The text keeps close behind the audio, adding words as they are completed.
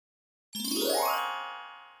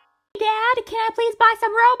Dad, can I please buy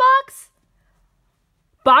some Robux?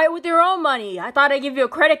 Buy it with your own money. I thought I'd give you a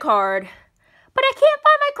credit card. But I can't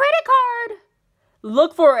find my credit card.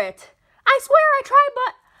 Look for it. I swear I tried,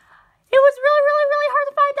 but it was really hard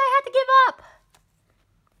to find. I had to give up.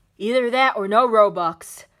 Either that or no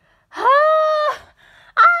Robux. I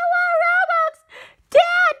want Robux.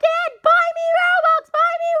 Dad, buy me Robux.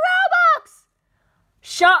 Buy me Robux.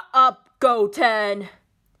 Shut up, Goten.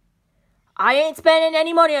 I ain't spending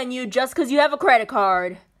any money on you just because you have a credit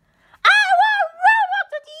card. I want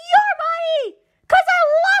Robux with your money because I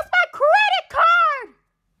lost my credit card.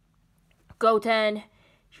 Goten,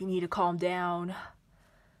 you need to calm down.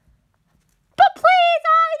 But please,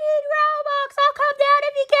 I need Robux. I'll come down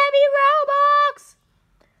if you get me Robux.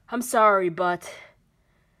 I'm sorry, but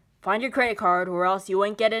find your credit card or else you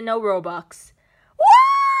ain't getting no Robux. Why?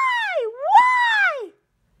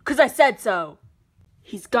 'Cause I said so.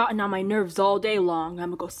 He's gotten on my nerves all day long. I'm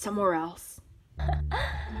gonna go somewhere else.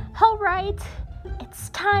 Alright, it's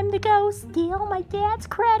time to go steal my dad's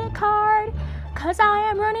credit card. 'Cause I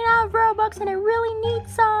am running out of Robux and I really need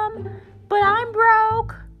some. But I'm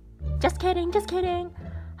broke. Just kidding.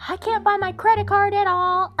 I can't find my credit card at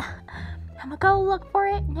all. I'm gonna go look for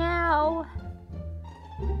it now.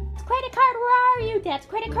 Credit card, where are you? Dad's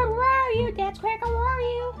credit card, where are you? Dad's credit card, where are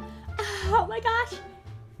you? Oh my gosh.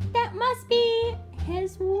 That must be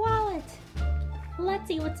his wallet. Let's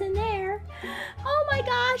see what's in there. Oh my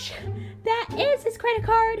gosh. That is his credit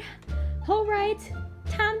card. Alright.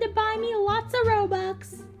 Time to buy me lots of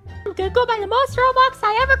Robux. I'm gonna go buy the most Robux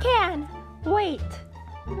I ever can. Wait.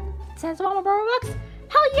 It says I want more Robux?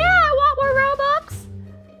 Hell yeah, I want more Robux.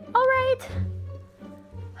 Alright.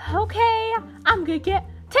 Okay, I'm gonna get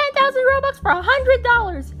 10,000 Robux for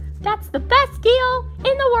 $100. That's the best deal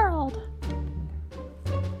in the world.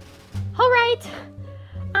 Alright,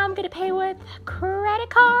 I'm gonna pay with credit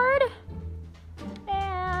card.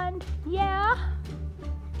 And yeah.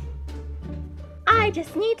 I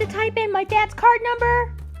just need to type in my dad's card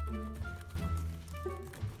number.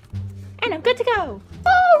 And I'm good to go.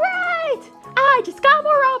 Alright! I just got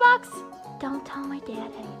more Robux. Don't tell my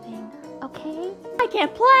dad anything, okay? I can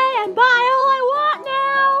play and buy all I want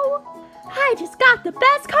now. I just got the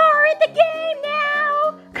best car in the game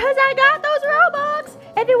now. 'Cause I got those Robux.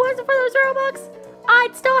 If it wasn't for those Robux,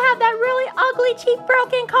 I'd still have that really ugly, cheap,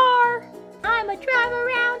 broken car. I'ma drive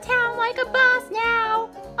around town like a boss now.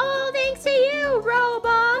 All thanks to you,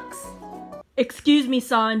 Robux. Excuse me,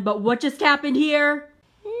 son, but what just happened here?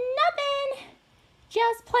 Nothing.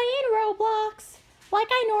 Just playing Roblox like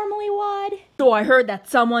I normally would. So I heard that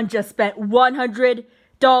someone just spent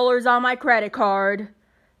 $100 on my credit card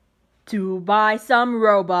to buy some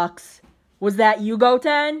Robux. Was that you,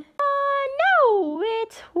 Goten? No,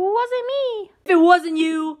 it wasn't me. If it wasn't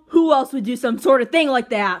you, who else would do some sort of thing like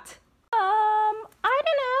that? I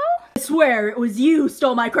don't know. I swear it was you who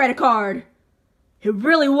stole my credit card. It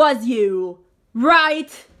really was you, right?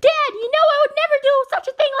 Dad, you know I would never do such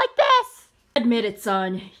a thing like this. Admit it,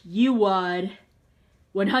 son. You would.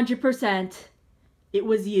 100%. It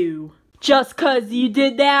was you. Just 'cause you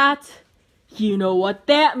did that, you know what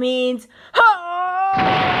that means.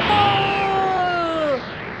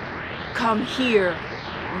 Come here,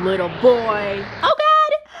 little boy. Oh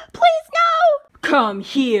God, please no. Come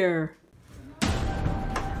here.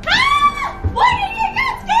 What did you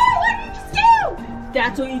just do? What did you just do?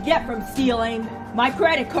 That's what you get from stealing my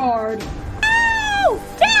credit card. Ow!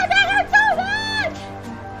 Dad, that hurt so much!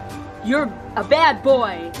 You're a bad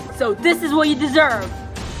boy, so this is what you deserve.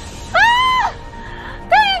 Ah!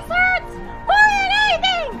 This hurts more than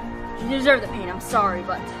anything! You deserve the pain, I'm sorry,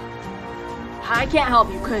 but I can't help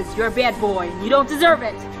you because you're a bad boy and you don't deserve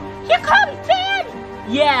it. You call me bad?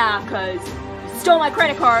 Yeah, because you stole my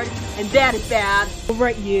credit card and that is bad.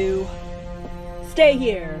 Alright, you. Stay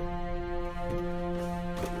here.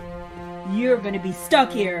 You're gonna be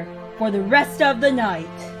stuck here for the rest of the night.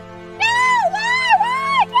 No!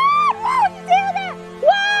 Why? Dad, why would you do that?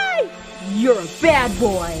 Why? You're a bad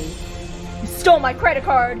boy. You stole my credit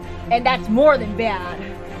card, and that's more than bad.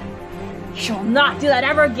 You'll not do that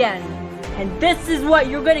ever again. And this is what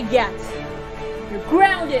you're gonna get. You're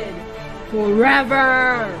grounded forever.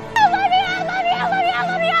 I love you!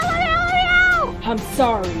 I'm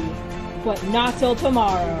sorry, but not till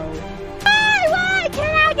tomorrow. Why?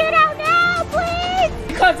 Can I get out now, please?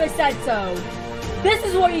 Because I said so. This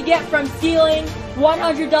is what you get from stealing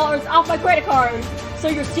 $100 off my credit card. So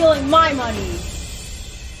you're stealing my money.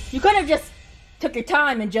 You could have just took your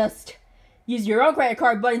time and just used your own credit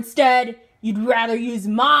card, but instead, you'd rather use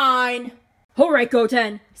mine. Alright,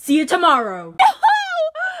 Goten. See you tomorrow. No!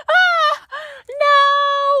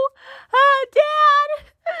 No! Dad!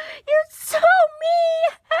 You're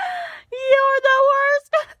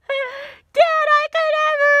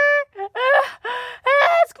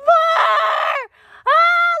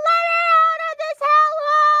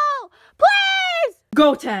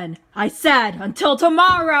Goten, I said until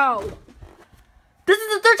tomorrow! This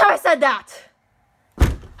is the third time I said that!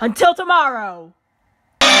 Until tomorrow!